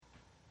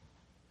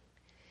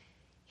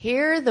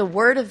Hear the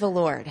word of the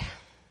Lord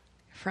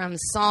from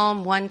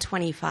Psalm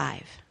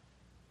 125.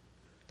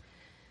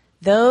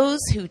 Those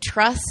who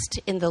trust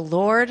in the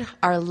Lord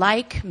are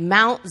like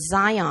Mount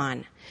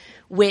Zion,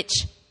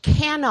 which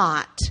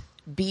cannot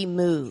be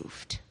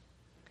moved,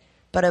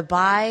 but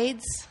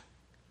abides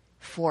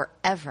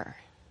forever.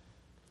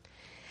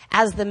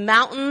 As the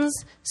mountains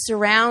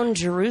surround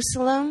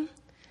Jerusalem,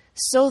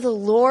 so the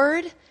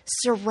Lord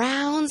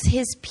surrounds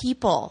his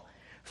people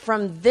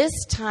from this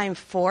time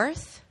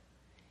forth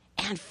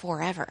and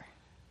forever.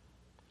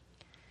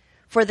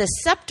 For the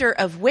scepter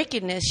of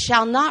wickedness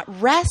shall not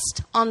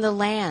rest on the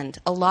land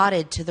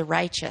allotted to the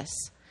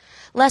righteous,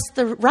 lest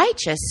the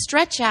righteous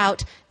stretch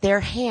out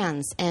their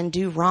hands and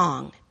do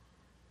wrong.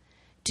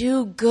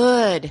 Do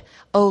good,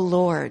 O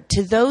Lord,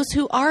 to those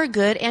who are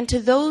good and to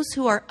those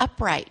who are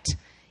upright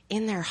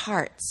in their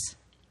hearts.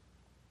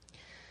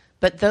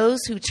 But those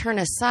who turn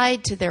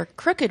aside to their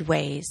crooked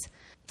ways,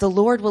 the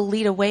Lord will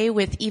lead away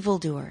with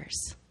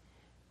evildoers.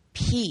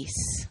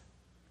 Peace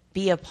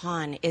be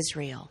upon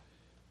Israel.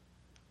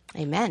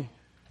 Amen.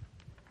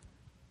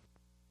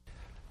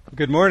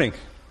 Good morning.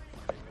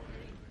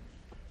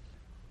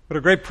 What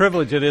a great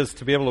privilege it is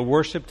to be able to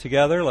worship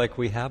together like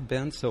we have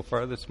been so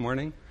far this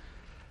morning.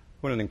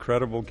 What an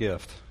incredible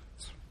gift.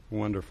 It's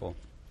wonderful.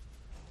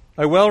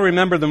 I well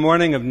remember the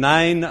morning of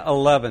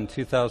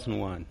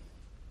 9/11/2001.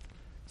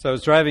 So I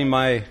was driving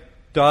my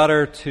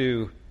daughter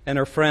and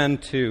her friend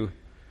to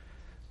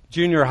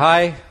junior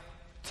high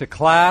to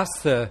class.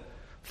 The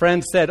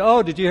friend said,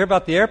 "Oh, did you hear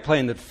about the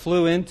airplane that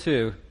flew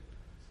into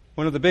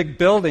one of the big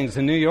buildings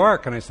in New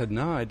York?" And I said,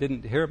 "No, I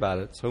didn't hear about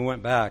it." So we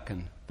went back,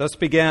 and thus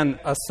began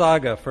a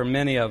saga for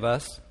many of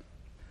us.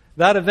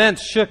 That event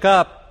shook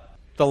up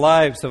the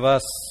lives of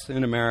us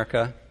in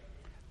America.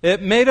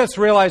 It made us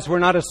realize we're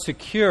not as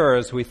secure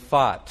as we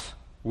thought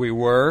we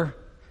were.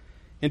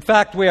 In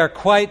fact, we are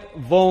quite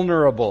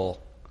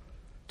vulnerable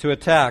to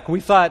attack.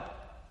 We thought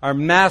our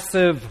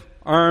massive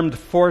armed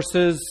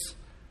forces,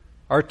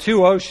 our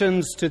two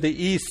oceans to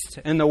the east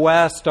and the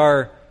west,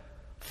 our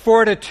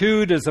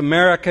fortitude as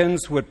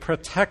Americans would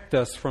protect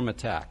us from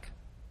attack.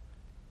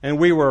 And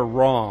we were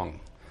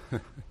wrong.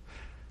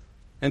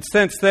 And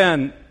since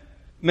then,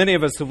 many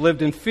of us have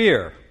lived in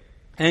fear,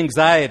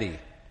 anxiety.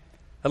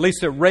 At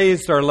least it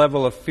raised our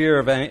level of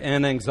fear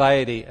and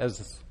anxiety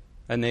as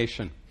a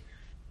nation.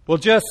 Well,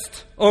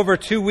 just over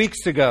 2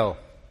 weeks ago,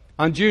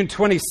 on June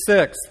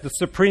 26th, the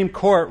Supreme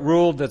Court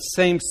ruled that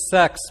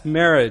same-sex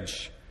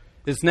marriage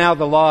is now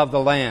the law of the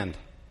land.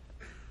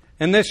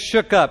 And this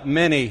shook up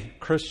many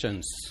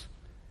Christians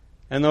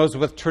and those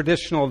with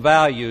traditional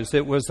values.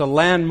 It was a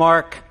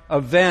landmark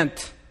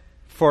event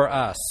for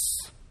us,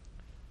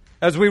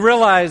 as we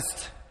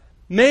realized,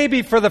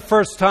 maybe for the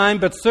first time,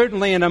 but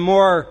certainly in a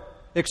more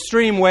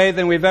extreme way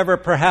than we've ever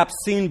perhaps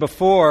seen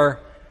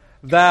before,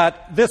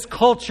 that this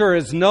culture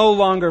is no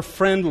longer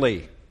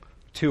friendly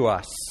to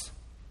us.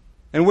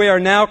 And we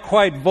are now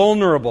quite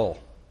vulnerable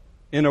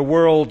in a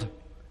world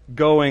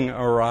going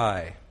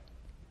awry.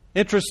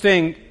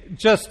 Interesting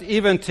just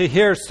even to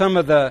hear some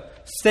of the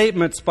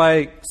statements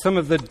by some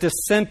of the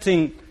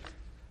dissenting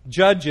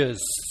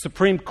judges,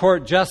 Supreme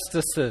Court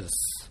justices,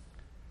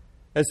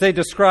 as they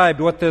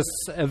described what this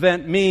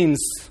event means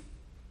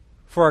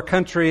for our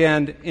country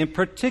and in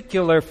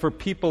particular for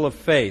people of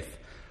faith.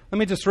 Let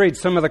me just read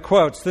some of the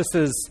quotes. This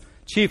is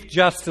Chief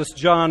Justice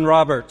John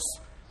Roberts.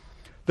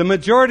 "The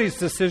majority's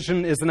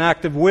decision is an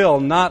act of will,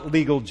 not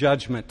legal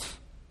judgment.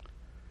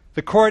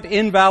 The court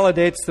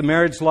invalidates the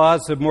marriage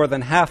laws of more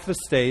than half the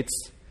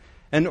states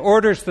and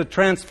orders the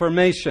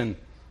transformation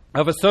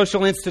of a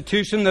social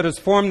institution that has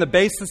formed the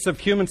basis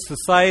of human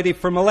society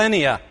for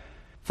millennia,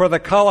 for the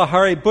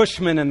Kalahari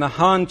Bushmen and the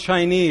Han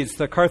Chinese,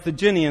 the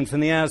Carthaginians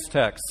and the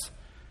Aztecs.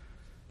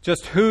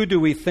 Just who do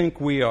we think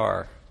we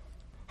are?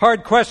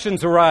 Hard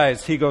questions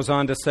arise," he goes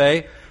on to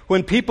say,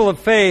 "when people of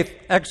faith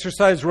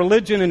exercise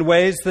religion in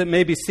ways that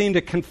may be seen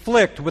to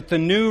conflict with the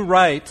new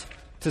right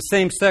to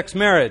same-sex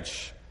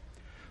marriage.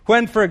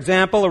 When, for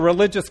example, a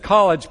religious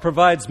college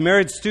provides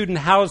married student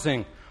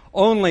housing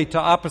only to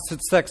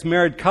opposite-sex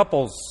married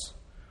couples,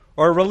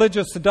 or a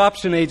religious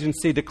adoption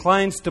agency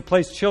declines to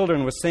place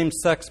children with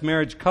same-sex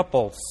marriage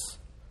couples.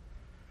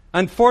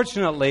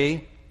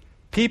 Unfortunately,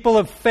 people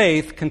of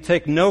faith can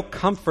take no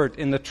comfort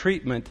in the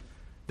treatment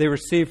they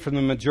receive from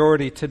the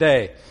majority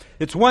today.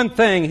 It's one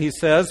thing," he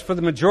says, "for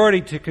the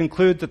majority to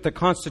conclude that the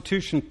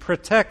Constitution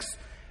protects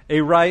a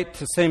right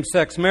to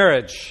same-sex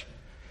marriage.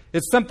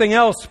 It's something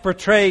else to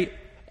portray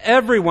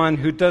everyone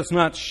who does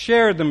not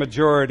share the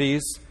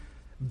majority's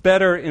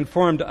better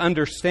informed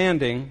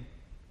understanding,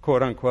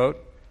 quote unquote,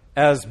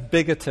 as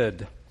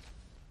bigoted."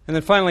 And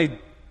then finally,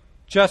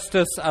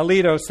 Justice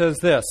Alito says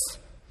this,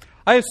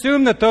 "I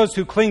assume that those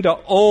who cling to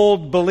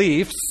old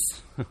beliefs,"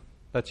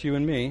 that's you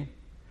and me,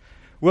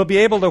 "will be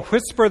able to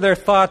whisper their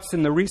thoughts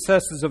in the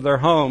recesses of their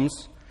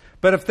homes,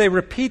 but if they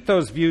repeat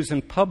those views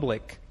in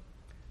public,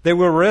 they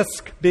will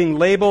risk being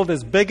labeled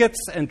as bigots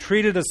and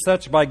treated as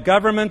such by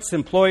governments,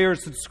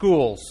 employers, and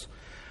schools.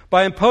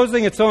 By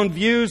imposing its own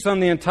views on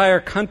the entire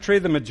country,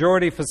 the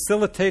majority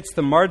facilitates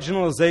the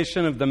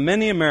marginalization of the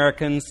many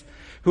Americans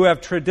who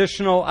have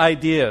traditional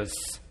ideas.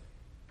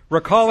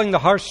 Recalling the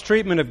harsh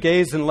treatment of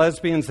gays and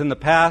lesbians in the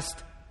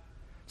past,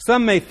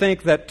 some may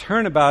think that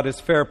turnabout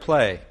is fair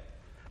play.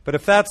 But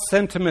if that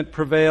sentiment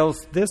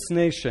prevails, this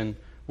nation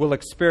will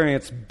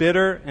experience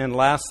bitter and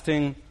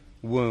lasting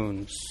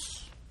wounds.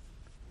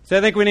 So I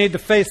think we need to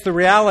face the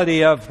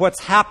reality of what's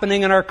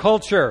happening in our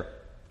culture.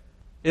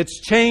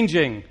 It's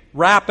changing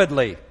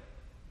rapidly.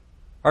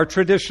 Our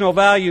traditional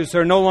values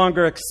are no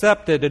longer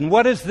accepted. And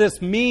what does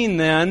this mean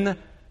then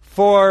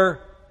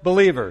for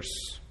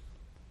believers?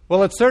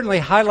 Well, it certainly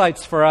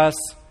highlights for us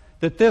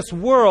that this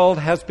world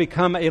has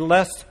become a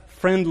less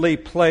friendly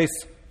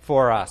place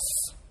for us.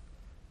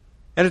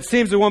 And it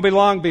seems it won't be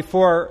long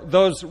before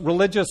those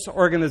religious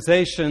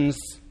organizations,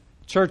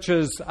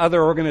 churches,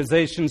 other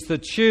organizations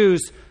that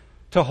choose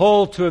to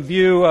hold to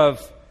a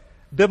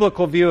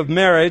biblical view of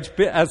marriage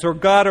as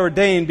God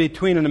ordained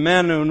between a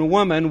man and a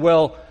woman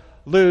will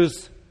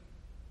lose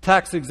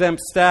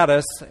tax-exempt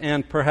status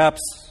and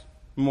perhaps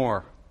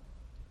more.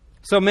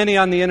 So many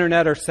on the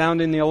internet are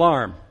sounding the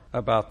alarm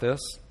about this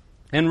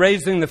and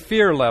raising the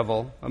fear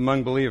level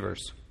among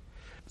believers.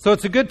 So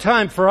it's a good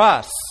time for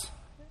us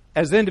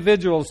as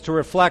individuals to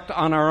reflect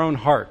on our own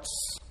hearts.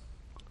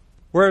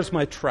 Where is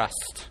my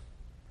trust?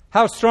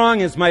 How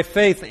strong is my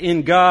faith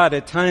in God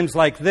at times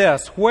like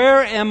this?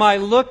 Where am I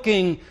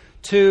looking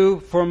to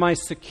for my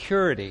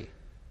security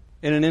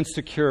in an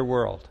insecure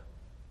world?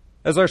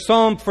 As our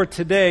psalm for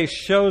today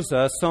shows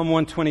us, Psalm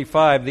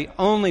 125, the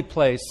only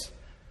place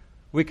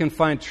we can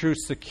find true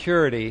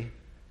security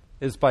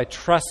is by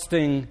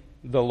trusting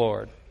the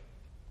Lord.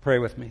 Pray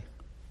with me.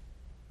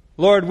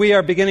 Lord, we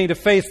are beginning to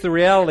face the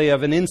reality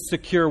of an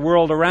insecure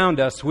world around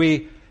us.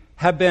 We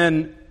have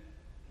been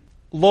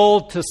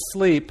lulled to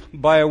sleep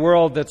by a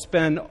world that's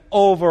been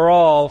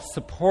overall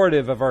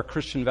supportive of our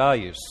Christian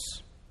values.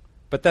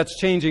 But that's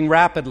changing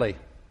rapidly.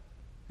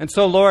 And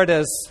so, Lord,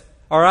 as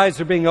our eyes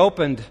are being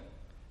opened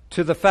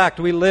to the fact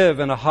we live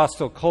in a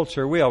hostile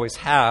culture, we always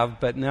have,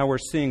 but now we're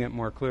seeing it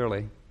more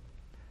clearly.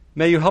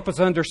 May you help us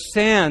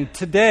understand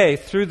today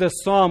through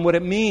this psalm what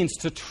it means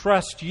to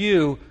trust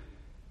you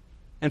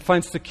and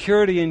find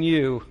security in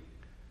you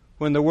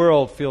when the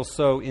world feels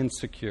so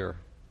insecure.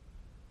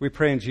 We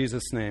pray in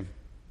Jesus' name.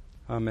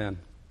 Amen.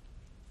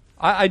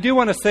 I do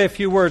want to say a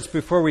few words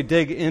before we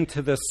dig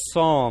into this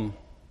psalm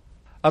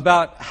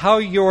about how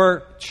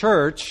your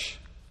church,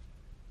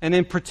 and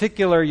in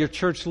particular your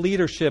church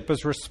leadership,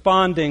 is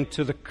responding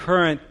to the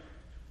current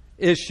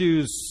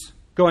issues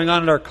going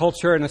on in our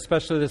culture, and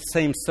especially the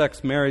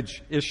same-sex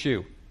marriage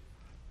issue.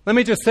 Let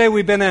me just say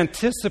we've been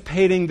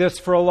anticipating this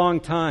for a long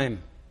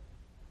time.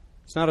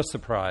 It's not a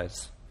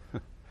surprise.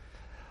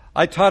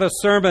 I taught a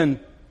sermon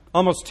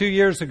almost 2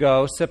 years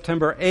ago,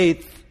 September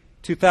 8th,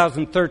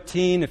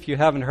 2013. If you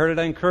haven't heard it,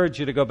 I encourage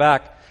you to go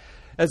back,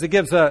 as it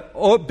gives a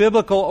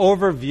biblical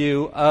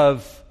overview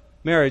of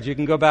marriage. You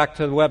can go back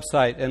to the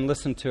website and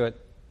listen to it,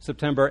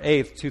 September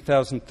 8th,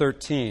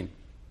 2013.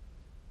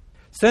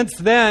 Since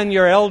then,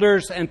 your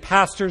elders and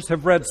pastors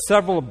have read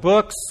several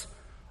books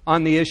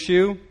on the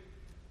issue.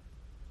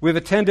 We've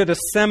attended a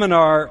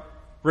seminar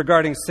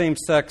regarding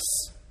same-sex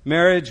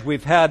marriage.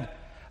 We've had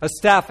a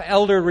staff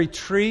elder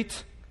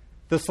retreat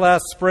this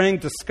last spring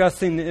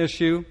discussing the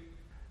issue.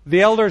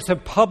 The elders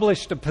have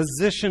published a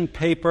position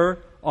paper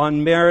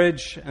on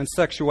marriage and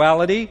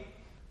sexuality,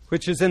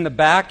 which is in the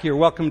back. You're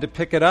welcome to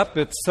pick it up.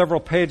 It's several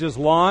pages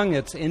long.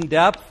 It's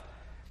in-depth.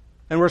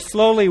 And we're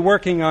slowly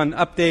working on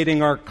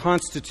updating our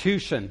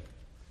Constitution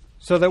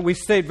so that we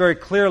state very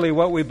clearly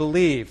what we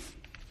believe.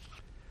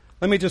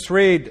 Let me just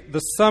read the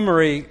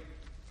summary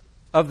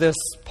of this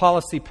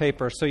policy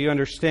paper so you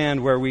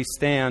understand where we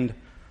stand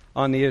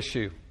on the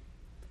issue.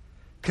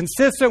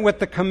 Consistent with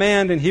the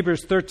command in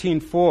Hebrews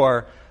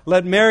 13:4,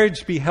 let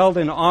marriage be held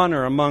in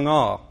honor among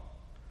all.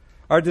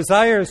 Our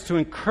desire is to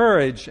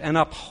encourage and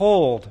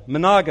uphold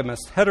monogamous,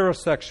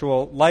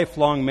 heterosexual,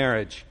 lifelong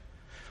marriage.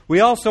 We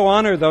also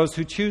honor those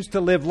who choose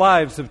to live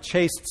lives of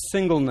chaste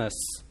singleness.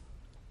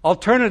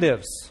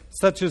 Alternatives,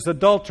 such as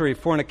adultery,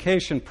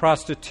 fornication,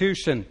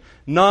 prostitution,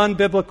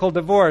 non-biblical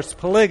divorce,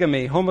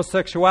 polygamy,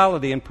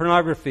 homosexuality, and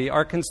pornography,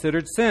 are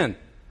considered sin.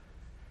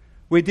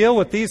 We deal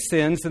with these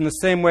sins in the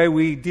same way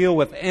we deal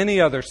with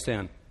any other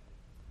sin,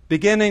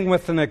 beginning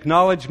with an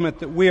acknowledgement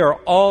that we are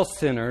all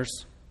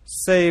sinners,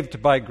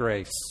 saved by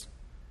grace.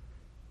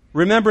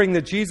 Remembering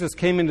that Jesus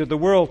came into the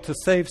world to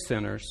save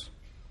sinners,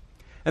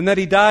 and that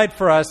he died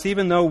for us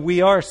even though we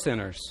are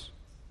sinners.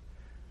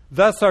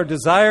 Thus, our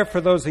desire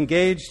for those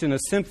engaged in a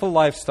sinful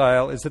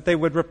lifestyle is that they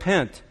would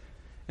repent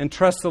and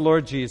trust the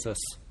Lord Jesus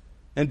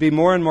and be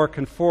more and more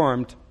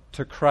conformed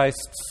to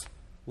Christ's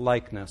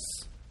likeness.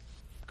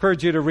 I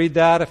encourage you to read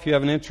that if you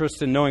have an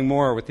interest in knowing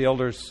more what the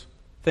elders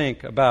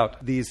think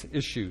about these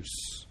issues.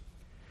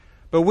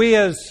 But we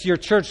as your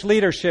church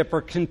leadership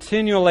are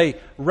continually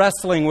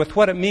wrestling with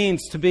what it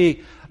means to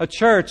be a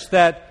church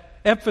that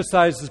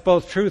emphasizes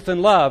both truth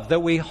and love, that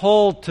we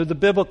hold to the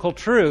biblical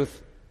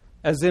truth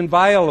as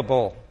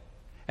inviolable.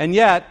 And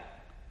yet,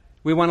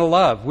 We want to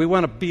love. We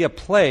want to be a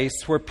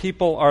place where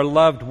people are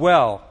loved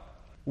well.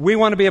 We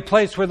want to be a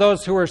place where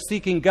those who are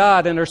seeking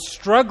God and are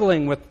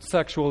struggling with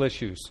sexual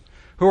issues,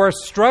 who are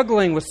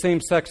struggling with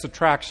same-sex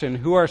attraction,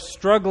 who are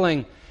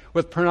struggling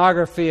with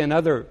pornography and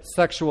other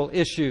sexual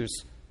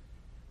issues,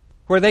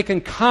 where they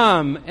can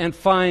come and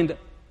find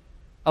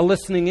a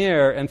listening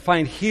ear and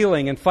find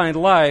healing and find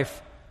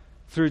life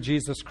through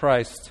Jesus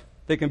Christ.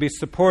 They can be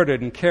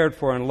supported and cared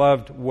for and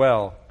loved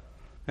well.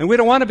 And we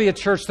don't want to be a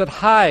church that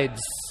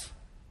hides.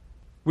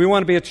 We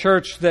want to be a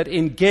church that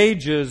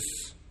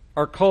engages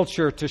our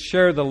culture to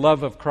share the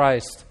love of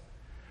Christ,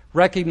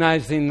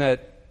 recognizing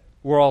that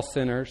we're all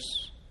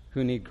sinners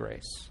who need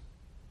grace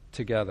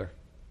together.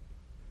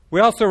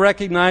 We also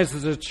recognize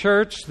as a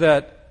church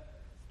that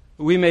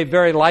we may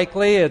very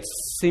likely, it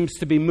seems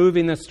to be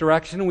moving this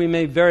direction, we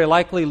may very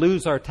likely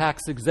lose our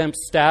tax-exempt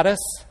status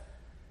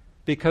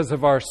because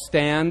of our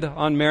stand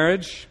on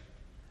marriage.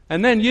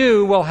 And then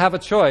you will have a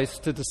choice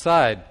to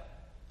decide,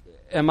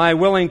 am I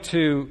willing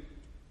to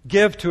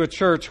give to a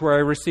church where I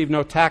receive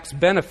no tax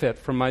benefit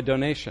from my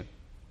donation?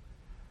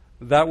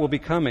 That will be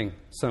coming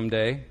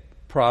someday,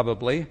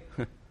 probably.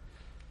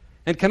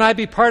 And can I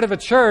be part of a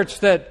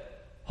church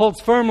that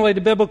holds firmly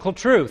to biblical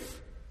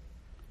truth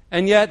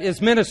and yet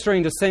is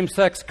ministering to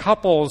same-sex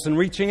couples and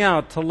reaching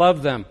out to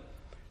love them,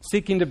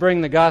 seeking to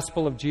bring the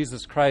gospel of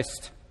Jesus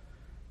Christ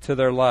to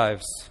their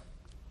lives?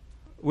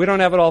 We don't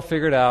have it all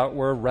figured out.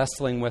 We're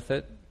wrestling with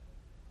it.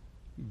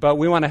 But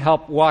we want to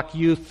help walk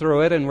you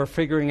through it, and we're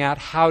figuring out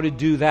how to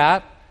do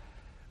that.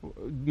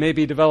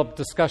 Maybe develop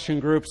discussion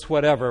groups,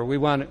 whatever. We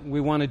want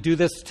to do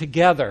this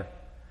together.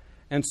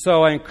 And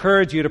so I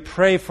encourage you to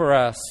pray for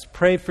us.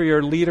 Pray for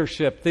your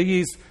leadership.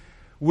 These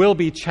will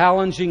be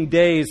challenging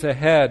days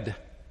ahead.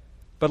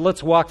 But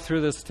let's walk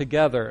through this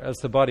together as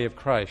the body of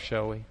Christ,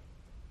 shall we?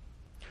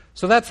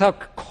 So that's how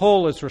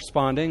Cole is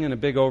responding in a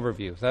big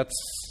overview. That's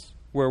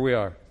where we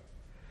are.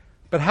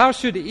 But how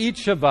should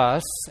each of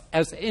us,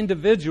 as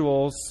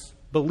individuals,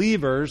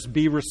 believers,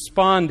 be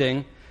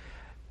responding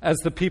as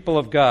the people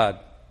of God?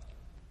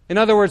 In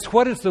other words,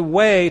 what is the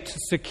way to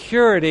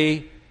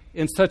security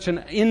in such an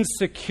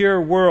insecure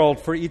world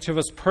for each of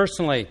us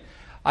personally?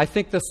 I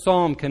think the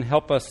psalm can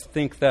help us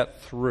think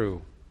that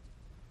through.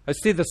 I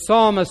see the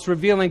psalmist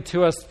revealing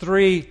to us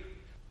three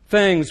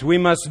things we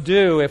must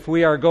do if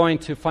we are going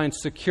to find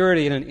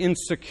security in an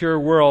insecure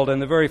world.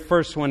 And the very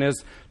first one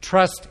is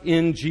trust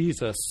in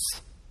Jesus.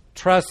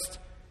 Trust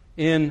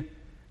in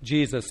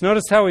Jesus.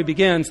 Notice how he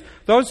begins.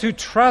 Those who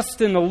trust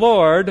in the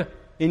Lord,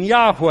 in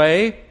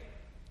Yahweh,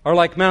 are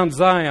like Mount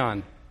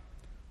Zion,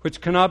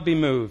 which cannot be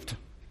moved,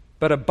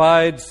 but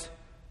abides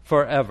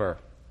forever.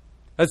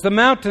 As the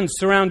mountains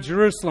surround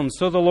Jerusalem,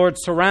 so the Lord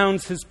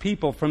surrounds his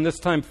people from this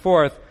time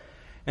forth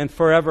and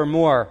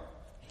forevermore.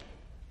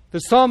 The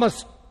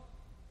psalmist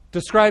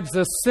describes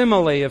a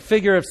simile, a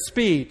figure of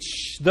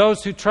speech.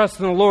 Those who trust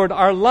in the Lord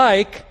are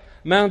like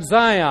Mount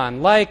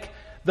Zion, like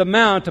the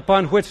mount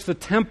upon which the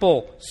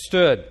temple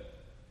stood,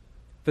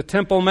 the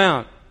Temple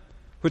Mount,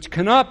 which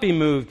cannot be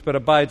moved but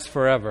abides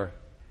forever.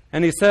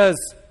 And he says,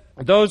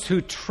 those who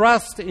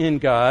trust in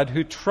God,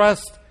 who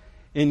trust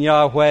in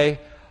Yahweh,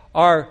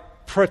 are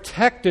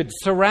protected,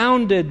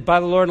 surrounded by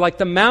the Lord, like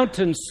the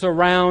mountains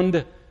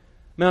surround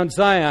Mount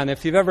Zion.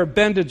 If you've ever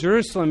been to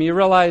Jerusalem, you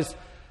realize,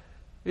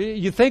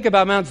 you think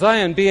about Mount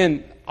Zion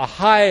being a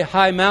high,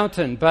 high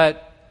mountain,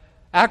 but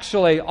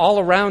actually all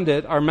around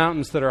it are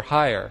mountains that are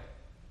higher.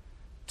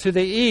 To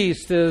the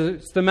east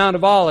is the Mount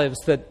of Olives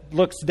that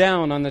looks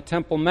down on the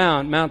Temple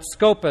Mount, Mount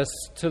Scopus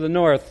to the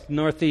north,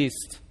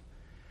 northeast.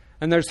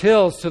 And there's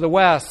hills to the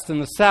west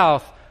and the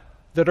south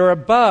that are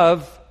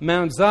above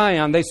Mount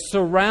Zion. They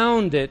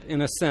surround it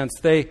in a sense.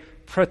 They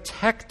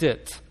protect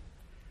it.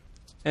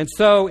 And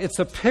so it's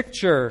a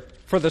picture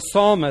for the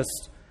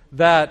psalmist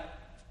that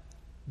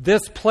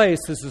this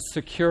place is a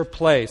secure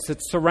place.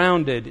 It's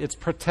surrounded, it's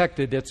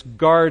protected, it's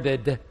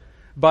guarded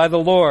by the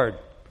Lord.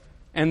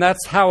 And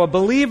that's how a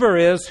believer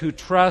is who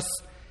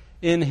trusts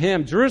in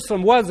him.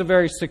 Jerusalem was a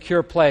very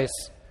secure place.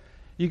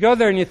 You go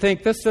there and you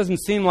think, this doesn't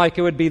seem like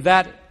it would be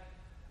that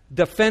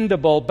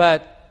defendable,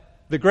 but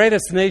the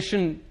greatest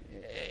nation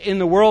in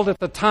the world at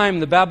the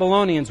time, the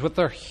Babylonians, with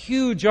their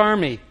huge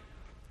army,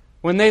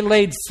 when they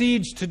laid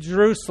siege to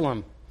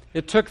Jerusalem,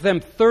 it took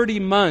them 30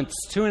 months,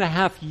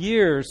 2.5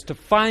 years, to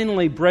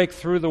finally break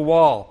through the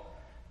wall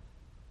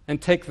and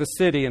take the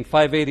city in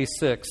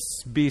 586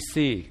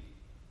 BC.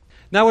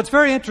 Now, what's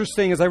very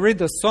interesting as I read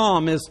the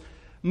psalm is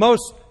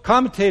most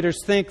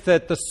commentators think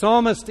that the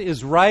psalmist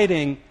is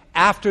writing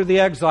after the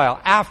exile,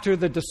 after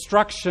the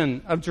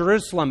destruction of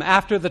Jerusalem,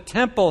 after the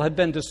temple had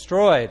been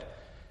destroyed.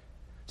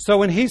 So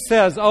when he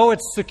says, oh,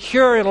 it's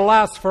secure, it'll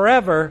last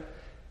forever,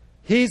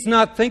 he's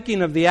not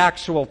thinking of the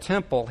actual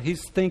temple.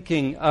 He's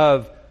thinking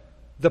of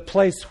the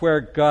place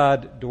where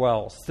God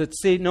dwells. That,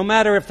 see, no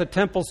matter if the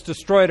temple's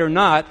destroyed or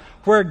not,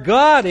 where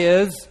God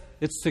is,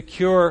 it's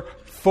secure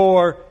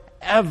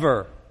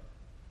forever.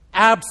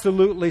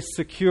 Absolutely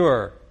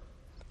secure.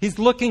 He's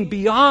looking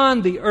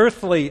beyond the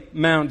earthly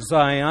Mount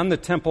Zion, the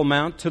Temple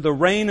Mount, to the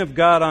reign of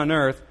God on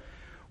earth,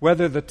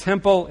 whether the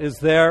temple is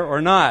there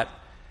or not.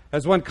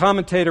 As one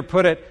commentator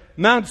put it,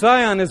 Mount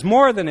Zion is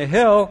more than a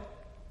hill.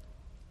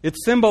 It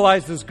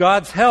symbolizes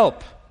God's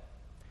help,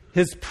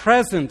 His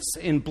presence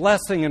in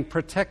blessing and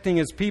protecting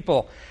His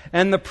people,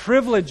 and the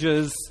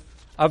privileges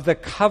of the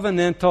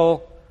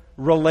covenantal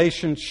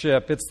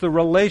relationship. It's the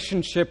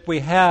relationship we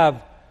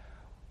have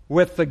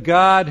with the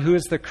God who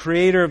is the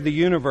creator of the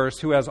universe,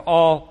 who has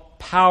all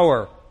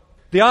power.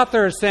 The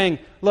author is saying,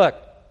 look,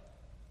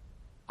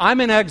 I'm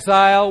in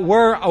exile.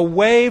 We're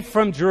away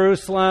from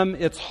Jerusalem.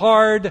 It's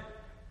hard.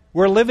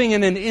 We're living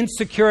in an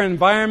insecure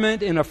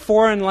environment in a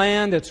foreign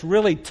land. It's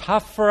really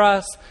tough for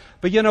us.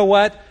 But you know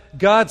what?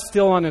 God's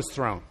still on His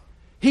throne.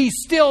 He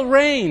still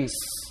reigns.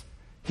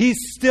 He's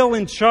still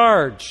in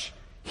charge.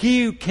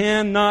 He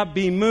cannot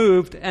be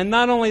moved. And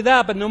not only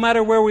that, but no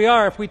matter where we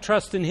are, if we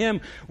trust in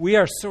Him, we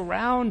are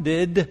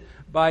surrounded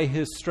by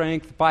His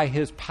strength, by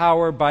His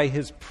power, by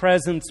His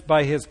presence,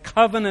 by His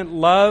covenant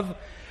love.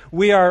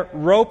 We are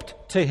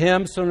roped to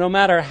Him, so no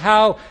matter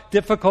how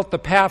difficult the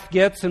path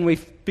gets and we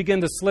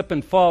begin to slip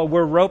and fall,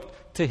 we're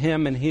roped to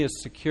Him and He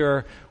is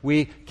secure.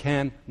 We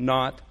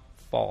cannot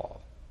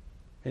fall.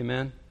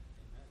 Amen?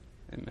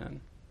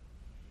 Amen.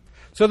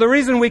 So the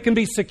reason we can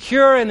be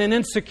secure in an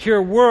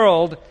insecure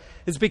world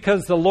is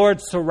because the Lord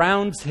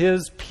surrounds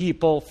His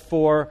people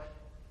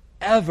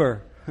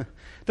forever.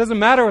 It doesn't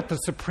matter what the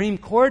Supreme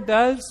Court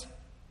does,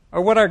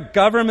 or what our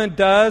government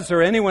does,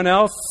 or anyone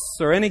else,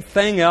 or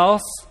anything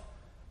else.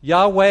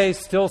 Yahweh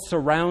still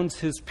surrounds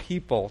His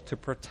people to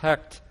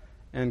protect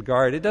and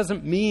guard. It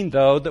doesn't mean,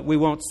 though, that we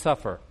won't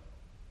suffer,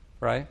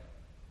 right?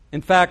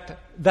 In fact,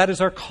 that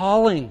is our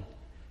calling.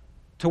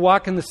 To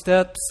walk in the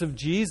steps of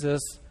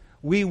Jesus,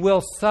 we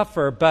will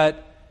suffer,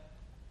 but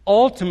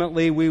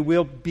ultimately we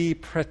will be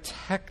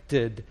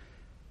protected.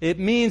 It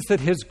means that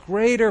His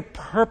greater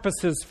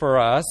purposes for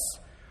us,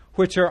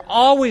 which are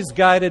always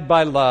guided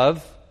by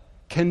love,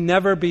 can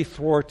never be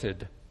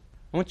thwarted.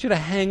 I want you to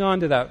hang on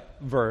to that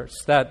verse,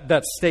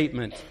 that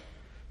statement.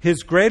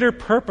 His greater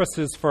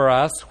purposes for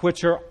us,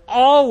 which are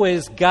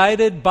always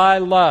guided by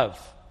love,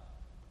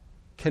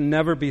 can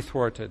never be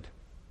thwarted.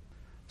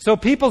 So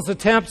people's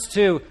attempts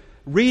to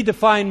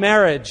redefine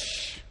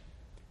marriage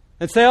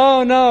and say,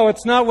 oh no,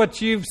 it's not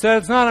what you've said.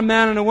 It's not a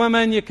man and a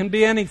woman. You can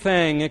be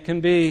anything. It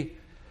can be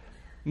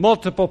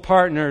multiple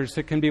partners.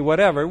 It can be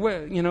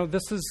whatever. You know,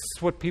 this is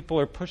what people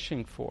are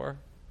pushing for.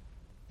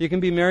 You can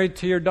be married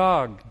to your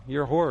dog,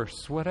 your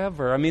horse,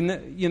 whatever. I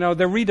mean, you know,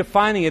 they're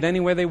redefining it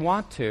any way they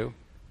want to.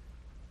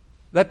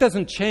 That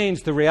doesn't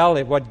change the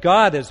reality of what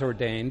God has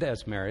ordained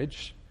as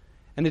marriage.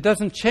 And it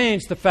doesn't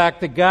change the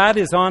fact that God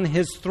is on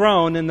His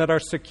throne and that our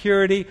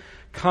security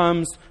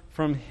comes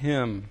from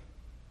Him.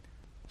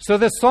 So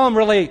this psalm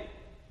really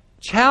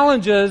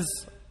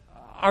challenges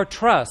our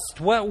trust.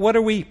 What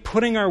are we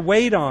putting our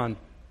weight on?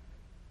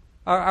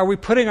 Are we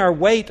putting our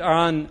weight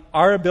on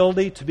our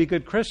ability to be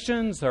good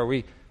Christians? Are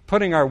we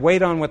putting our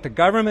weight on what the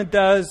government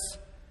does?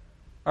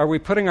 Are we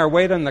putting our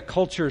weight on the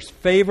culture's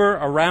favor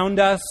around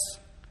us?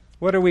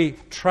 What are we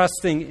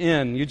trusting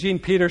in? Eugene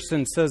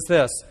Peterson says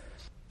this: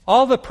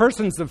 all the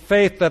persons of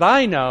faith that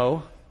I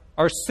know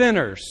are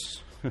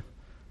sinners,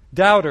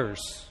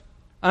 doubters,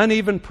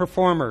 uneven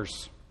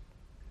performers.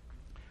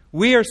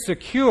 We are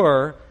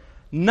secure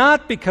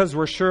not because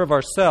we're sure of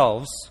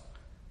ourselves,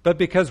 but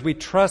because we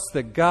trust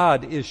that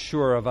God is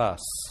sure of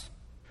us.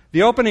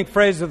 The opening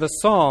phrase of the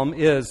psalm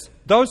is,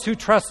 those who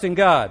trust in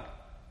God,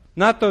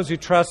 not those who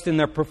trust in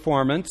their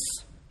performance,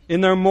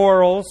 in their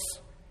morals,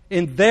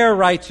 in their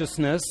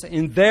righteousness,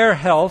 in their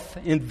health,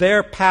 in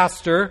their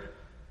pastor,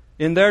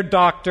 in their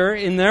doctor,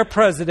 in their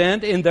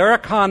president, in their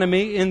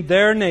economy, in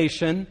their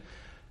nation.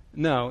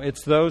 No,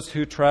 it's those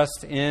who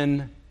trust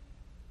in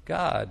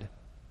God.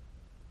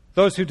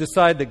 Those who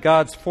decide that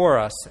God's for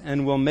us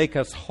and will make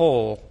us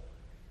whole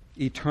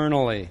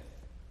eternally.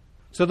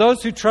 So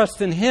those who trust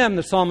in Him,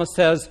 the psalmist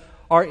says,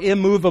 are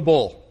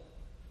immovable,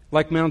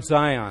 like Mount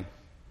Zion.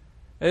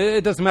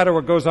 It doesn't matter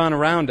what goes on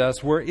around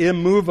us. We're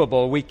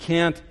immovable. We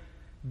can't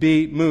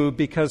be moved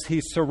because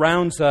He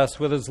surrounds us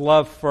with His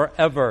love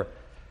forever.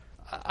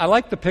 I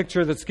like the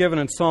picture that's given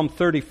in Psalm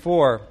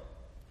 34,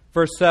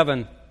 verse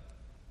 7.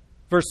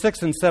 Verse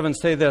 6 and 7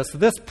 say this: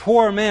 this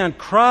poor man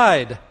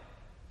cried.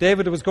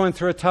 David was going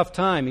through a tough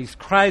time. He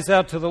cries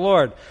out to the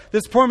Lord.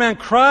 This poor man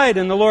cried,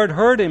 and the Lord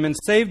heard him and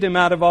saved him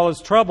out of all his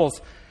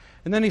troubles.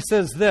 And then he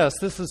says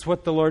this is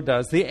what the Lord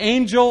does. The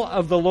angel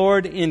of the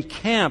Lord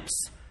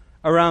encamps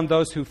around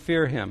those who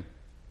fear Him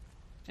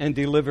and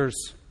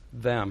delivers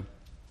them.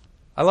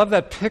 I love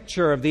that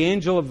picture of the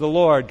angel of the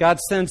Lord. God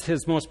sends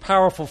His most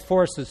powerful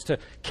forces to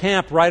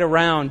camp right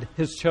around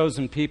His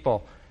chosen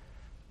people.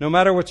 No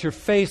matter what you're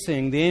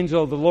facing, the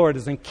angel of the Lord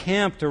is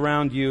encamped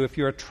around you if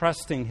you're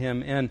trusting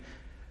Him and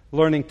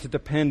learning to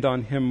depend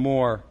on Him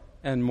more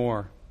and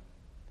more.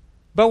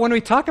 But when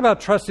we talk about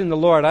trusting the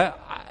Lord,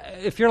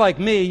 if you're like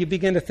me, you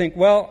begin to think,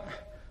 well,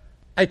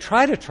 I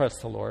try to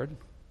trust the Lord,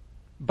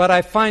 but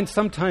I find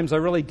sometimes I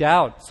really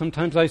doubt.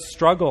 Sometimes I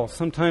struggle.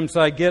 Sometimes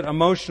I get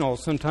emotional.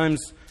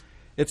 Sometimes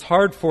it's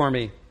hard for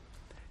me.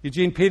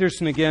 Eugene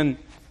Peterson again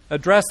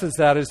addresses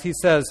that is he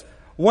says,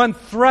 one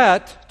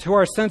threat to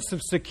our sense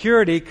of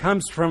security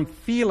comes from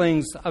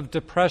feelings of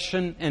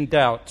depression and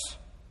doubt.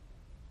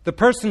 The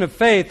person of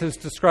faith is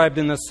described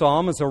in this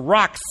psalm as a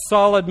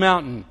rock-solid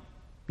mountain.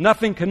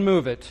 Nothing can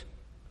move it.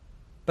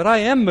 But I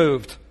am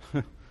moved.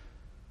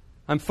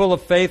 I'm full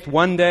of faith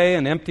one day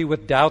and empty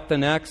with doubt the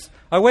next.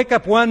 I wake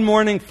up one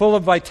morning full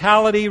of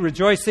vitality,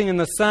 rejoicing in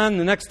the sun.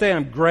 The next day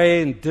I'm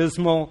gray and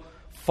dismal,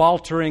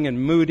 faltering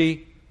and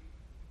moody.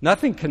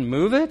 Nothing can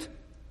move it?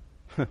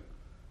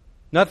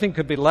 Nothing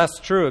could be less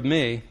true of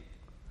me.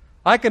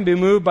 I can be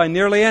moved by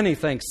nearly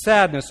anything: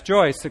 sadness,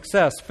 joy,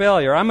 success,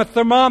 failure. I'm a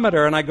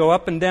thermometer and I go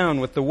up and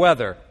down with the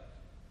weather.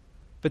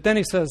 But then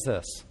he says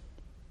this: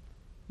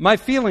 my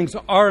feelings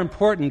are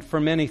important for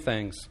many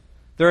things.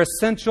 They're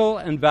essential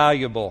and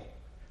valuable.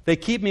 They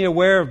keep me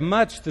aware of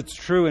much that's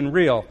true and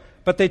real,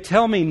 but they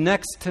tell me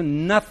next to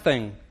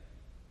nothing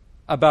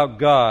about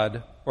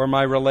God or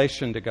my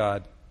relation to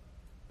God.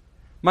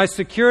 My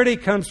security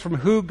comes from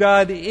who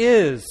God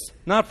is,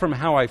 not from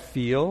how I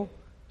feel.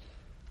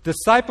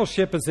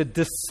 Discipleship is a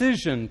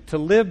decision to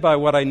live by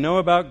what I know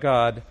about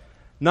God,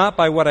 not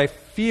by what I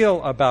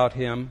feel about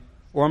Him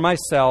or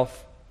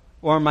myself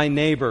or my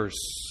neighbors.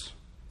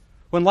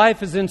 When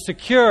life is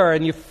insecure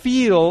and you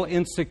feel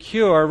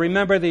insecure,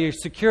 remember that your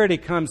security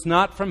comes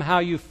not from how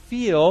you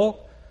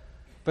feel,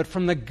 but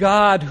from the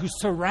God who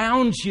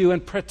surrounds you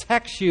and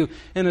protects you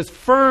and has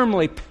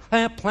firmly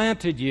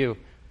planted you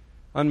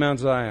on Mount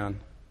Zion.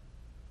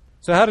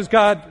 So how does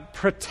God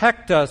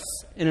protect us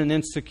in an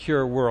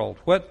insecure world?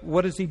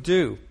 What does He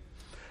do?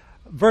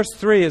 Verse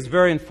 3 is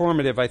very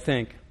informative, I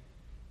think.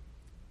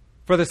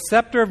 For the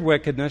scepter of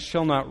wickedness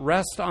shall not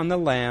rest on the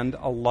land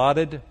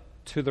allotted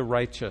to the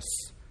righteous,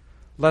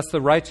 lest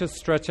the righteous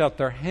stretch out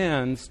their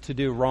hands to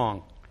do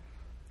wrong.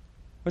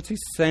 What's he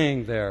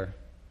saying there?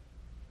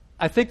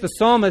 I think the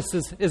psalmist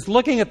is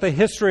looking at the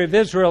history of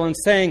Israel and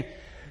saying,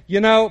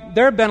 there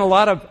have been a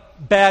lot of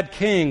bad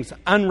kings,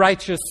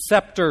 unrighteous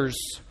scepters,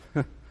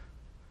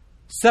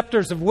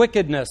 scepters of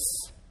wickedness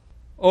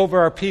over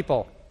our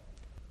people.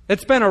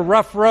 It's been a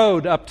rough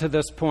road up to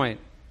this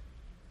point.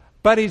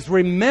 But he's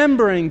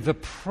remembering the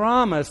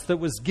promise that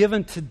was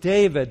given to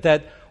David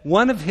that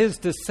one of his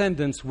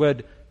descendants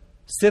would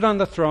sit on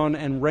the throne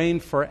and reign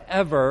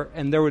forever,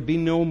 and there would be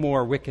no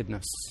more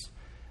wickedness.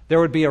 There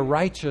would be a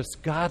righteous,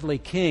 godly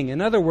king.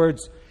 In other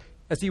words,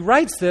 as he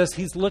writes this,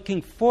 he's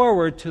looking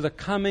forward to the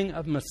coming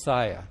of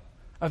Messiah,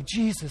 of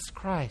Jesus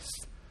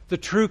Christ, the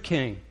true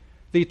king,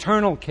 the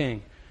eternal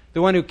king,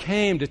 the one who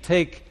came to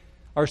take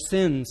our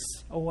sins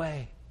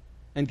away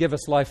and give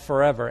us life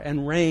forever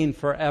and reign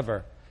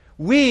forever.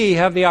 We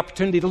have the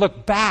opportunity to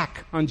look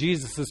back on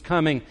Jesus'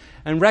 coming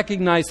and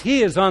recognize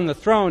He is on the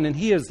throne and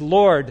He is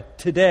Lord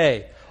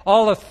today.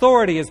 All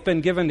authority has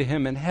been given to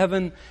Him in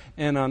heaven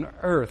and on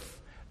earth.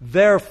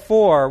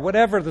 Therefore,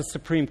 whatever the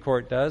Supreme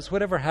Court does,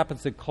 whatever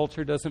happens in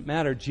culture, doesn't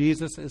matter.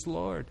 Jesus is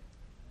Lord.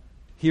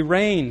 He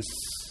reigns.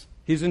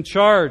 He's in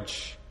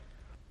charge.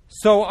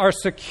 So our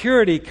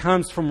security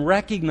comes from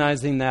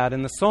recognizing that.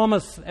 And the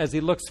psalmist, as he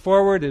looks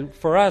forward, and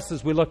for us,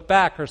 as we look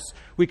back,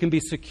 we can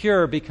be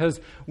secure because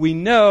we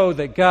know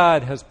that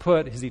God has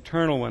put His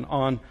eternal one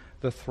on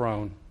the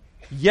throne.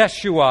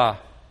 Yeshua,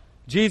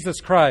 Jesus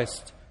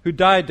Christ, who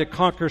died to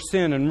conquer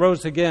sin and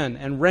rose again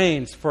and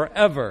reigns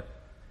forever,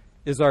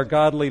 is our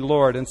godly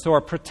Lord. And so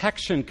our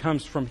protection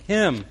comes from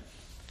Him.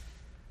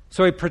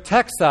 So He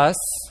protects us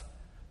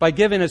by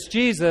giving us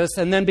Jesus,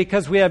 and then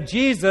because we have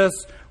Jesus,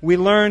 we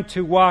learn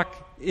to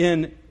walk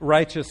in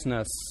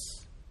righteousness.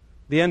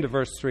 The end of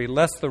verse 3,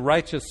 lest the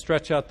righteous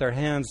stretch out their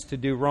hands to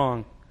do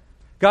wrong.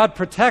 God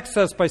protects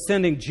us by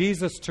sending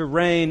Jesus to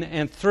reign,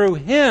 and through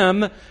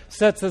Him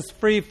sets us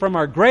free from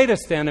our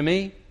greatest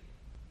enemy,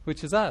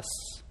 which is us.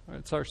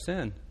 It's our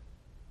sin.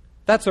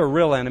 That's our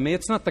real enemy.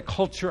 It's not the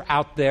culture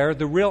out there.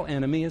 The real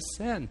enemy is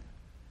sin.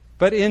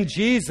 But in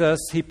Jesus,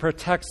 He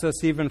protects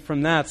us even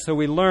from that. So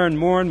we learn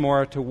more and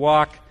more to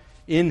walk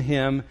in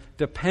Him,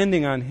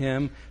 depending on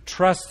Him,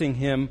 trusting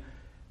Him,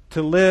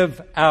 to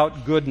live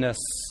out goodness,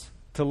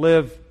 to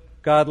live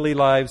godly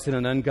lives in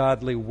an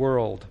ungodly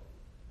world.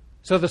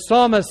 So the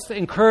psalmist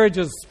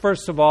encourages,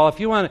 first of all, if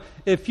you want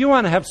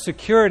to have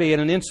security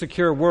in an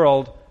insecure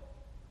world,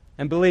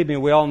 and believe me,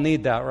 we all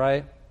need that,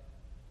 right?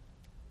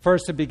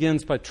 First, it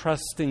begins by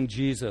trusting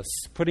Jesus,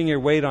 putting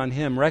your weight on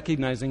Him,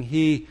 recognizing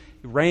He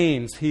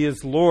reigns, He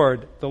is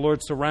Lord. The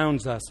Lord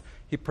surrounds us.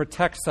 He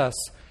protects us.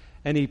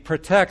 And He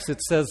protects, it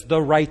says,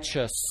 the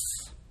righteous.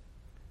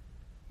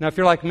 Now, if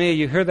you're like me,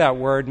 you hear that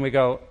word and we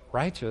go,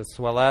 righteous?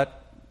 Well,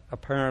 that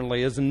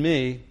apparently isn't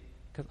me,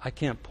 because I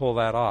can't pull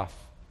that off.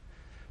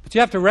 But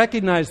you have to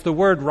recognize the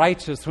word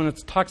righteous when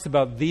it talks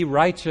about the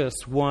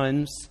righteous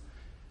ones.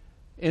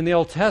 In the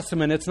Old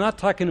Testament, it's not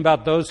talking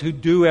about those who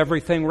do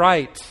everything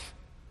right.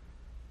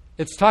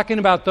 It's talking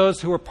about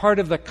those who are part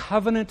of the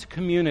covenant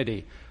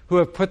community, who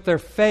have put their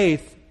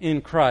faith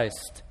in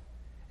Christ.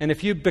 And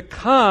if you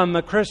become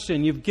a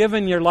Christian, you've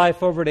given your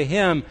life over to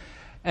Him,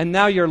 and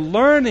now you're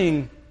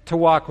learning to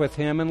walk with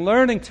Him and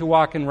learning to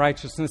walk in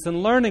righteousness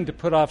and learning to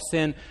put off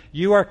sin,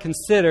 you are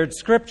considered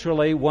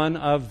scripturally one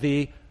of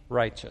the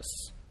righteous,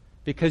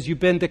 because you've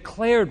been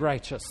declared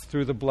righteous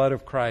through the blood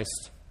of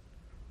Christ.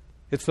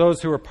 It's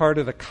those who are part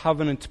of the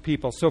covenant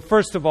people. So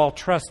first of all,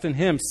 trust in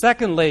Him.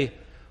 Secondly,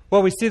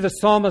 what we see the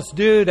psalmist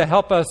do to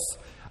help us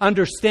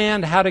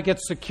understand how to get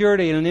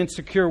security in an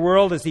insecure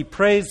world is he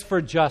prays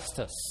for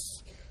justice.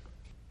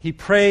 He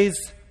prays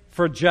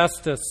for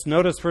justice.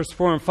 Notice verse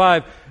 4 and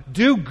 5.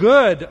 Do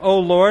good, O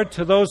Lord,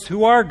 to those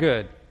who are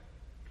good,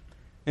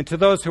 and to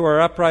those who are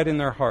upright in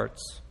their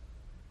hearts.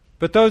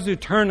 But those who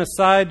turn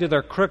aside to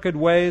their crooked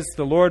ways,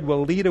 the Lord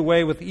will lead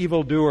away with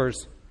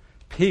evildoers.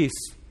 Peace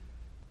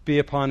be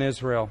upon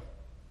Israel.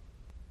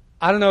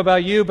 I don't know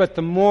about you, but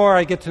the more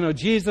I get to know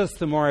Jesus,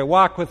 the more I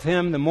walk with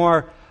Him, the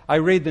more I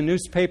read the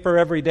newspaper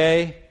every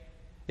day,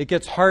 it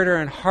gets harder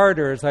and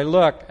harder as I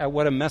look at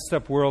what a messed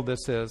up world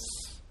this is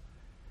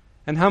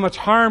and how much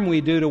harm we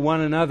do to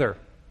one another.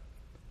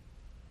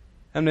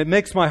 And it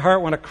makes my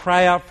heart want to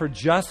cry out for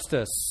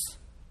justice.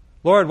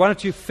 Lord, why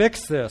don't you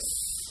fix this?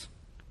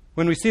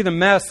 When we see the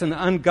mess and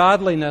the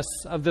ungodliness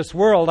of this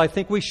world, I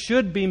think we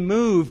should be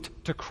moved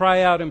to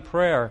cry out in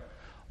prayer.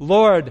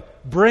 Lord,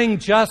 bring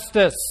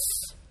justice.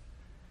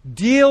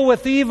 Deal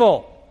with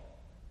evil.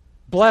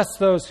 Bless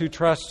those who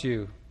trust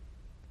you.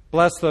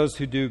 Bless those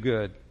who do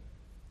good.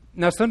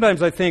 Now,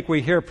 sometimes I think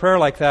we hear prayer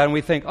like that and we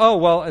think, oh,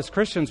 well, as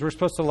Christians, we're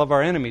supposed to love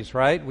our enemies,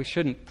 right? We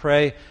shouldn't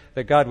pray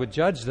that God would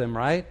judge them,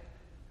 right?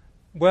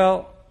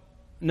 Well,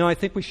 no, I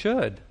think we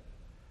should.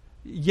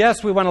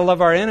 Yes, we want to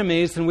love our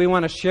enemies and we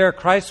want to share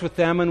Christ with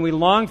them and we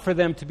long for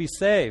them to be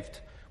saved.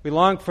 We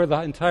long for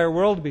the entire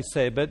world to be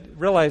saved, but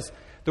realize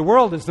the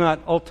world is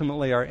not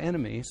ultimately our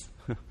enemies.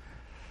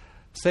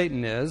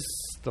 Satan is,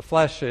 the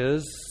flesh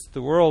is,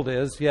 the world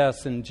is,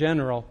 yes, in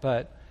general,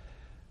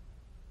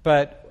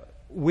 but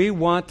we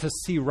want to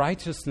see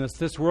righteousness.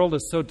 This world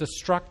is so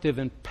destructive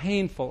and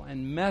painful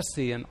and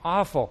messy and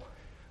awful.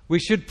 We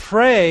should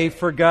pray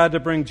for God to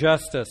bring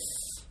justice.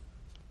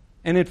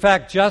 And in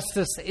fact,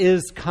 justice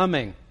is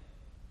coming.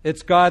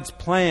 It's God's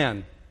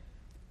plan.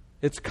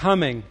 It's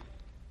coming.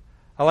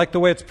 I like the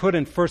way it's put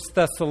in 2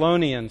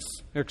 Thessalonians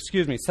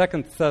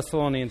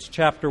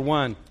chapter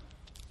 1.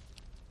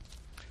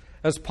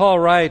 As Paul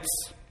writes,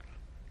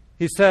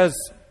 he says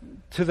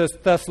to the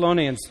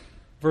Thessalonians,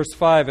 verse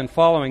 5 and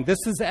following, "This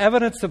is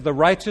evidence of the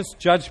righteous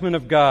judgment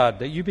of God,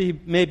 that you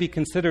may be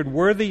considered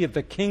worthy of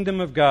the kingdom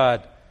of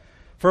God,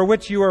 for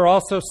which you are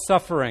also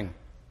suffering."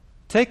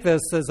 Take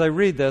this as I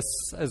read this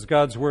as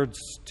God's words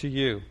to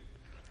you.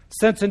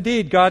 "Since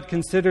indeed God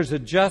considers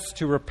it just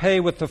to repay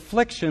with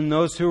affliction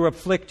those who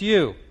afflict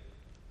you,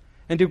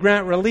 and to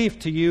grant relief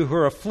to you who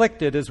are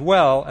afflicted as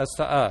well as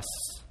to us.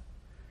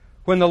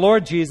 When the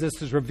Lord Jesus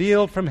is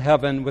revealed from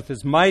heaven with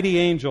His mighty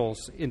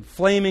angels in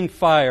flaming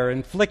fire,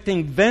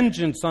 inflicting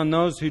vengeance on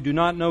those who do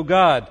not know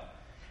God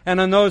and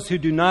on those who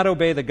do not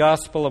obey the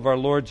gospel of our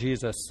Lord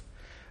Jesus.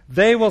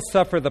 They will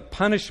suffer the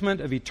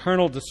punishment of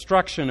eternal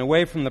destruction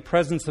away from the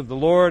presence of the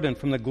Lord and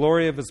from the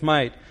glory of His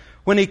might,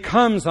 when He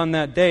comes on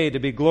that day to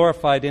be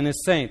glorified in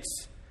His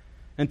saints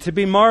and to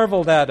be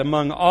marveled at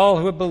among all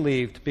who have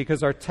believed,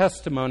 because our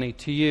testimony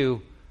to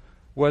you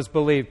was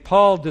believed."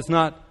 Paul does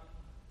not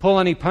pull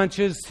any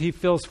punches. He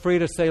feels free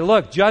to say,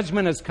 look,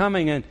 judgment is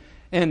coming,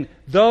 and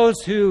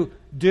those who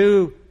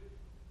do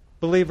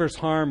believers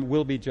harm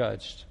will be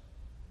judged.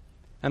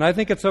 And I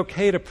think it's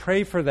okay to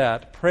pray for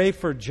that. Pray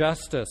for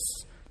justice.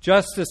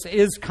 Justice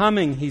is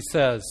coming, he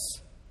says.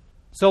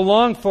 So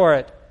long for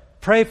it.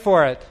 Pray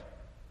for it.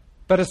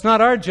 But it's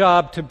not our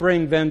job to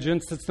bring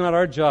vengeance. It's not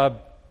our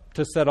job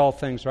to set all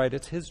things right.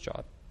 It's His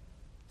job.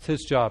 It's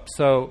His job.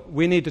 So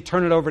we need to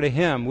turn it over to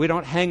Him. We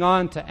don't hang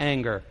on to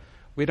anger.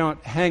 We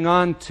don't hang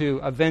on to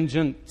a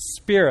vengeant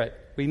spirit.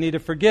 We need to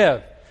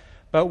forgive.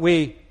 But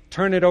we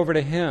turn it over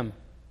to Him.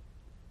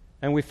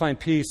 And we find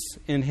peace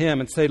in Him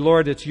and say,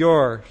 Lord, it's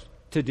yours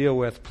to deal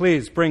with.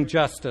 Please bring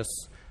justice.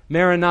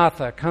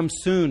 Maranatha, come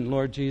soon,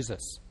 Lord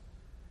Jesus.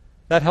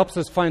 That helps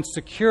us find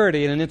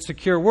security in an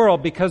insecure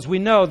world, because we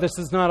know this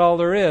is not all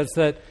there is,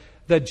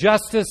 that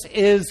justice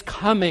is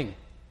coming.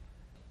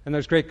 And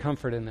there's great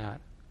comfort in that.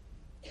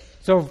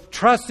 So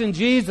trust in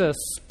Jesus.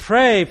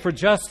 Pray for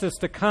justice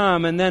to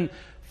come. And then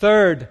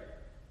third,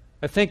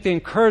 I think the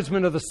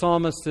encouragement of the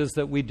psalmist is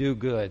that we do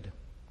good.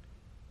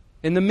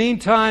 In the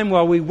meantime,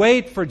 while we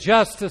wait for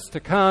justice to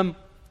come,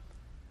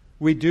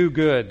 we do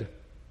good.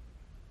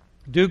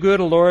 Do good,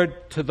 O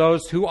Lord, to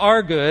those who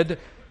are good,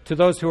 to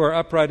those who are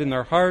upright in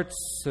their hearts,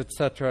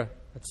 etc.,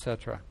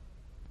 etc.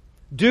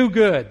 Do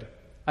good,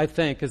 I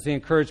think, is the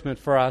encouragement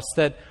for us,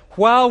 that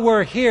while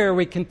we're here,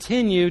 we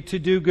continue to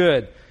do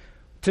good,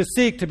 to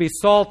seek to be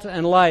salt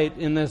and light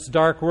in this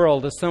dark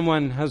world. As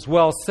someone has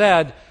well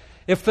said,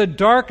 if the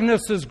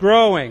darkness is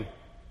growing,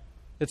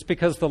 it's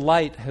because the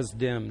light has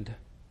dimmed.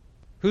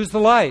 Who's the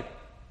light?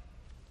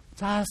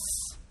 It's us.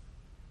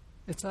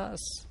 It's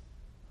us.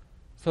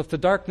 So if the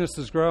darkness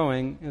is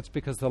growing, it's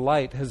because the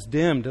light has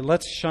dimmed. And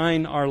let's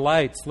shine our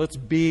lights. Let's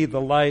be the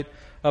light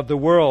of the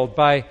world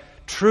by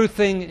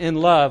truthing in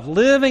love,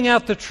 living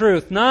out the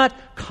truth, not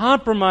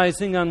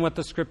compromising on what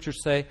the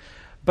Scriptures say,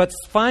 but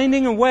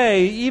finding a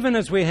way, even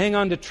as we hang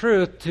on to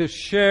truth, to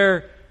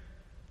share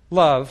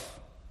love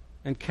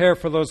and care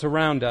for those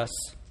around us.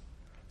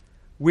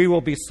 We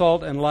will be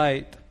salt and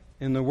light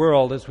in the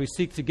world as we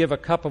seek to give a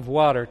cup of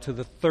water to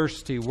the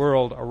thirsty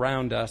world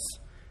around us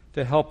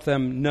to help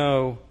them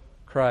know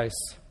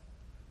Christ.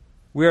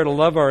 We are to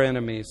love our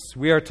enemies.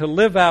 We are to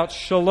live out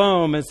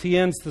shalom as he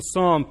ends the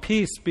psalm.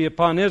 Peace be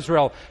upon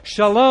Israel.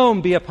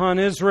 Shalom be upon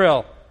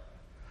Israel.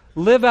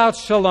 Live out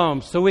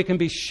shalom so we can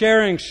be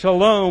sharing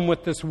shalom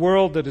with this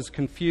world that is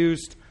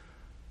confused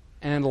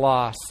and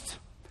lost.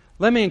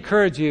 Let me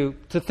encourage you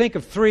to think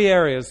of 3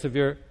 areas of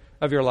your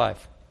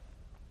life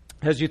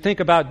as you think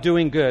about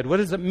doing good. What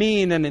does it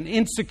mean in an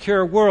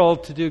insecure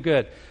world to do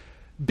good?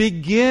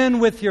 Begin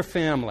with your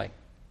family,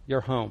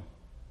 your home.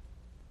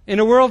 In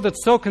a world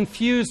that's so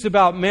confused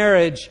about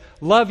marriage,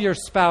 love your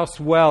spouse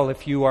well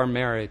if you are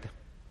married.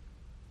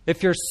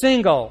 If you're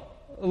single,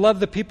 love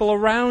the people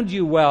around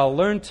you well.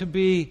 Learn to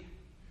be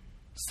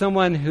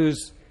someone who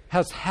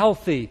has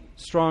healthy,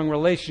 strong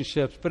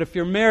relationships. But if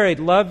you're married,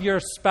 love your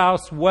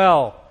spouse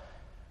well.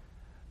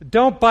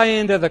 Don't buy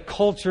into the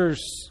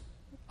culture's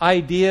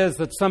ideas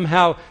that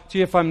somehow,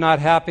 gee, if I'm not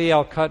happy,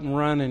 I'll cut and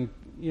run and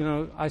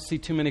I see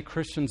too many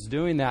Christians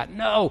doing that.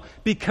 No,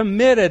 be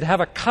committed.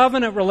 Have a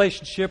covenant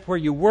relationship where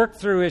you work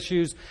through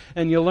issues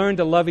and you learn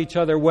to love each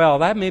other well.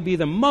 That may be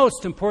the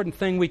most important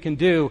thing we can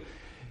do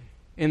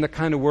in the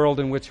kind of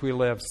world in which we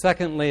live.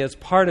 Secondly, as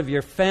part of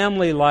your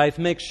family life,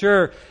 make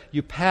sure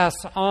you pass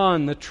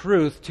on the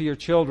truth to your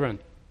children.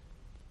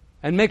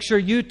 And make sure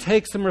you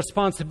take some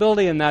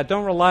responsibility in that.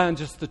 Don't rely on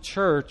just the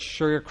church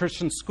or your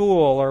Christian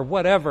school or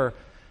whatever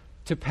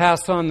to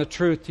pass on the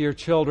truth to your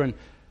children.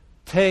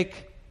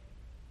 Take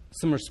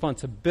some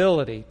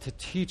responsibility to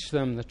teach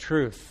them the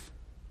truth.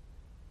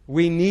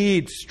 We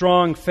need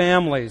strong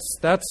families.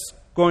 That's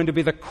going to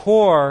be the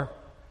core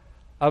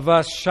of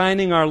us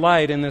shining our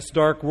light in this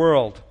dark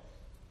world.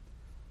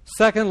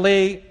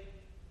 Secondly,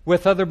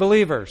 with other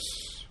believers.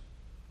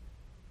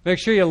 Make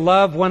sure you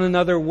love one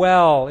another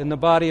well in the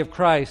body of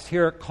Christ,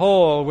 here at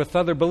Cole, with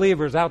other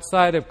believers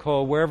outside of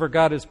Cole, wherever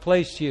God has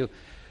placed you.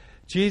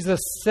 Jesus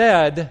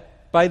said,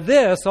 "By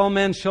this all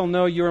men shall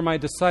know you are my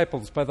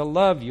disciples, by the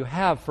love you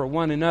have for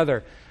one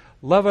another."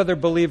 Love other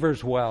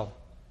believers well.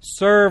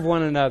 Serve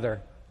one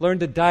another. Learn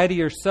to die to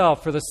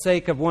yourself for the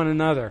sake of one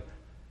another.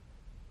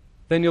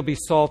 Then you'll be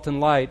salt and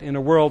light in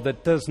a world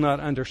that does not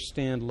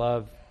understand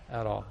love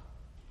at all.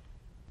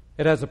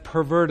 It has a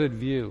perverted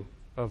view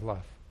of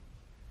love.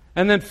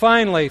 And then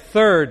finally,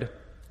 third,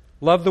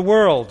 love the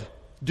world.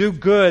 Do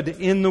good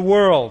in the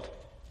world.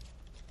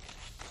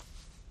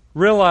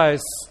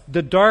 Realize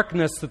the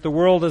darkness that the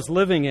world is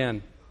living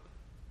in.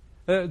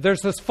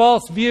 There's this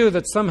false view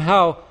that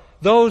somehow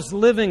those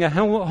living a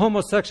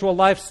homosexual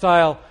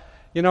lifestyle,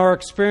 are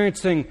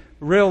experiencing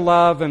real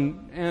love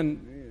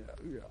and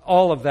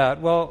all of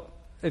that. Well,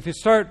 if you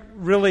start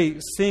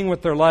really seeing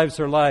what their lives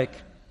are like,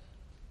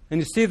 and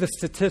you see the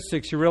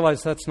statistics, you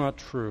realize that's not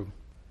true.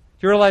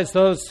 You realize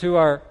those who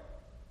are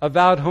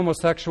avowed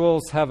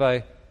homosexuals have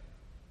a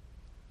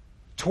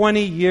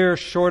 20-year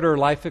shorter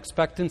life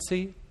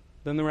expectancy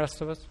than the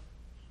rest of us.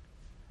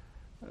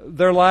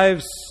 Their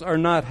lives are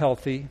not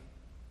healthy.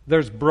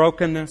 There's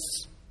brokenness.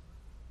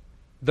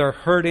 They're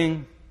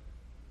hurting.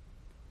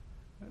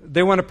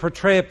 They want to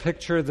portray a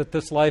picture that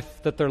this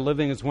life that they're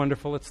living is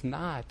wonderful. It's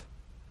not.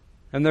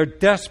 And they're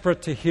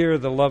desperate to hear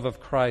the love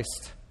of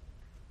Christ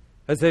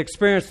as they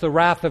experience the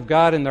wrath of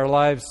God in their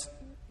lives,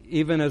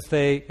 even as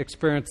they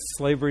experience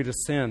slavery to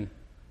sin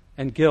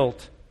and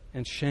guilt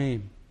and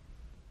shame.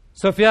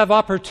 So if you have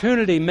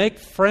opportunity, make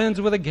friends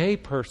with a gay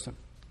person.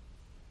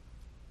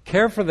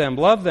 Care for them,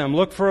 love them,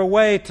 look for a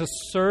way to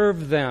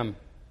serve them.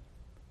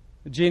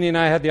 Jeannie and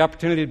I had the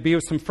opportunity to be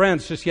with some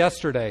friends just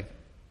yesterday.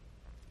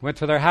 Went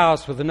to their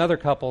house with another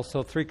couple,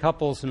 so 3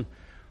 couples, and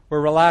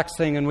we're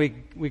relaxing, and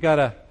we got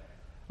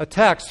a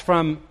text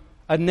from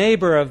a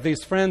neighbor of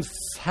these friends'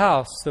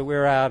 house that we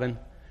were at,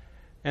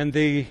 and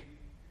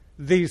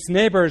these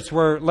neighbors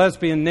were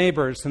lesbian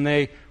neighbors, and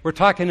they were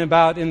talking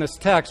about in this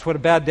text what a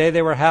bad day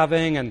they were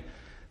having, and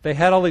they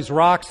had all these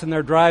rocks in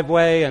their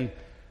driveway, and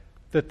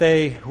that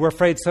they were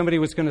afraid somebody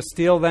was going to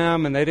steal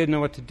them, and they didn't know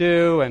what to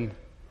do,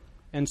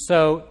 and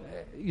so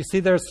you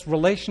see, their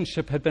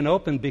relationship had been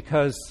opened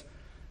because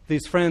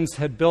these friends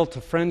had built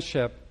a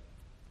friendship.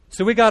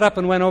 So we got up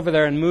and went over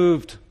there and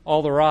moved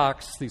all the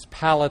rocks, these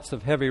pallets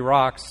of heavy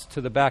rocks,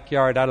 to the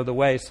backyard out of the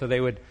way so they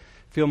would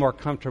feel more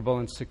comfortable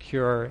and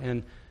secure,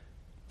 and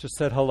just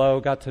said hello,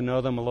 got to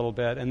know them a little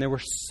bit, and they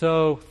were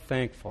so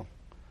thankful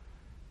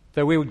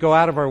that we would go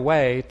out of our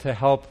way to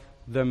help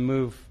them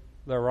move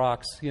their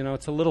rocks.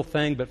 It's a little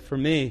thing, but for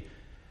me,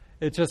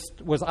 it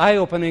just was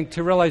eye-opening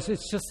to realize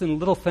it's just in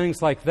little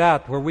things like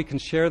that where we can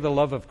share the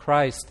love of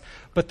Christ.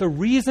 But the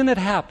reason it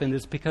happened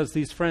is because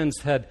these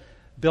friends had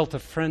built a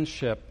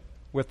friendship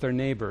with their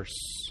neighbors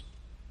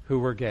who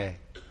were gay,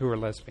 who were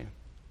lesbian.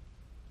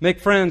 Make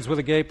friends with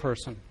a gay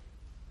person.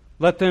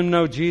 Let them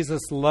know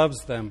Jesus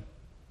loves them.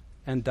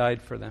 and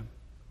died for them.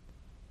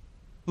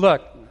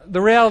 Look,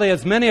 the reality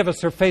is many of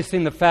us are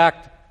facing the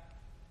fact,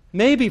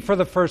 maybe for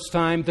the first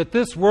time, that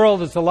this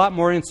world is a lot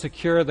more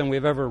insecure than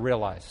we've ever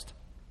realized.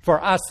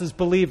 For us as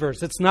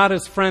believers, it's not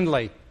as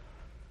friendly.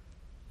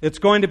 It's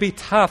going to be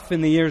tough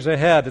in the years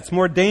ahead. It's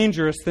more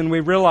dangerous than we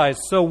realize.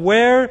 So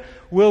where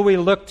will we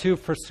look to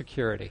for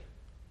security?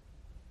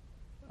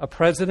 A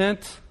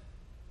president?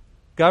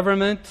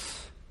 Government?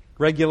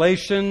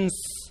 Regulations?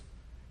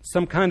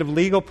 Some kind of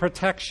legal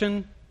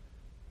protection?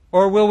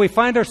 Or will we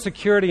find our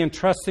security in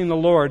trusting the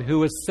Lord,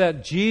 who has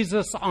set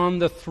Jesus on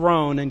the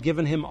throne and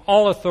given him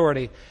all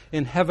authority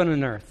in heaven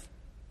and earth?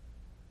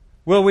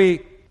 Will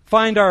we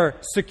find our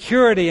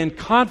security in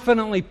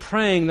confidently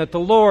praying that the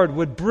Lord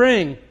would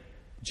bring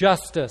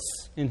justice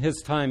in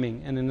his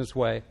timing and in his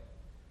way?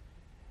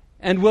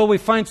 And will we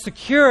find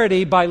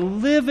security by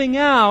living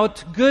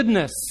out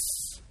goodness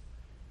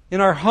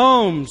in our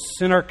homes,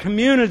 in our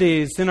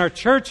communities, in our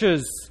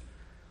churches,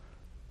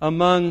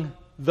 among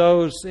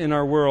those in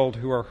our world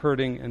who are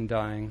hurting and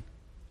dying?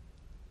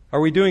 Are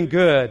we doing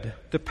good,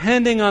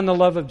 depending on the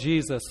love of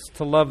Jesus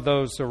to love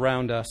those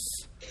around us,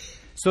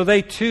 so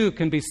they too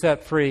can be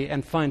set free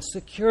and find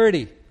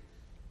security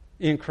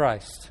in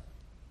Christ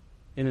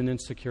in an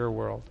insecure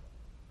world?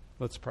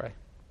 Let's pray.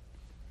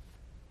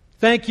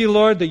 Thank you,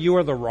 Lord, that you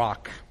are the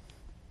rock.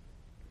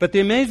 But the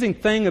amazing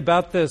thing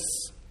about this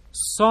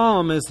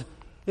psalm is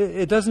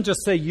it doesn't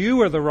just say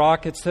you are the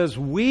rock, it says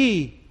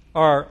we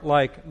are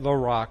like the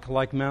rock,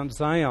 like Mount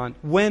Zion,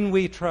 when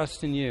we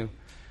trust in you.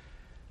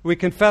 We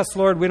confess,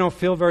 Lord, we don't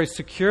feel very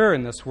secure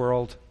in this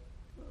world,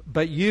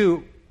 but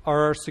you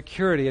are our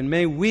security, and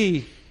may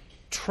we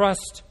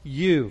trust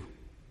you,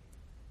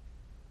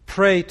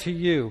 pray to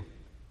you,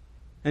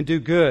 and do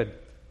good.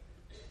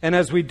 And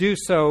as we do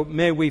so,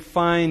 may we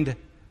find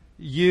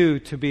you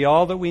to be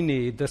all that we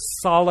need, the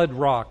solid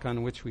rock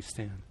on which we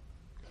stand.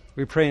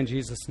 We pray in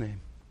Jesus'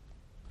 name.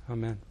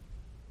 Amen.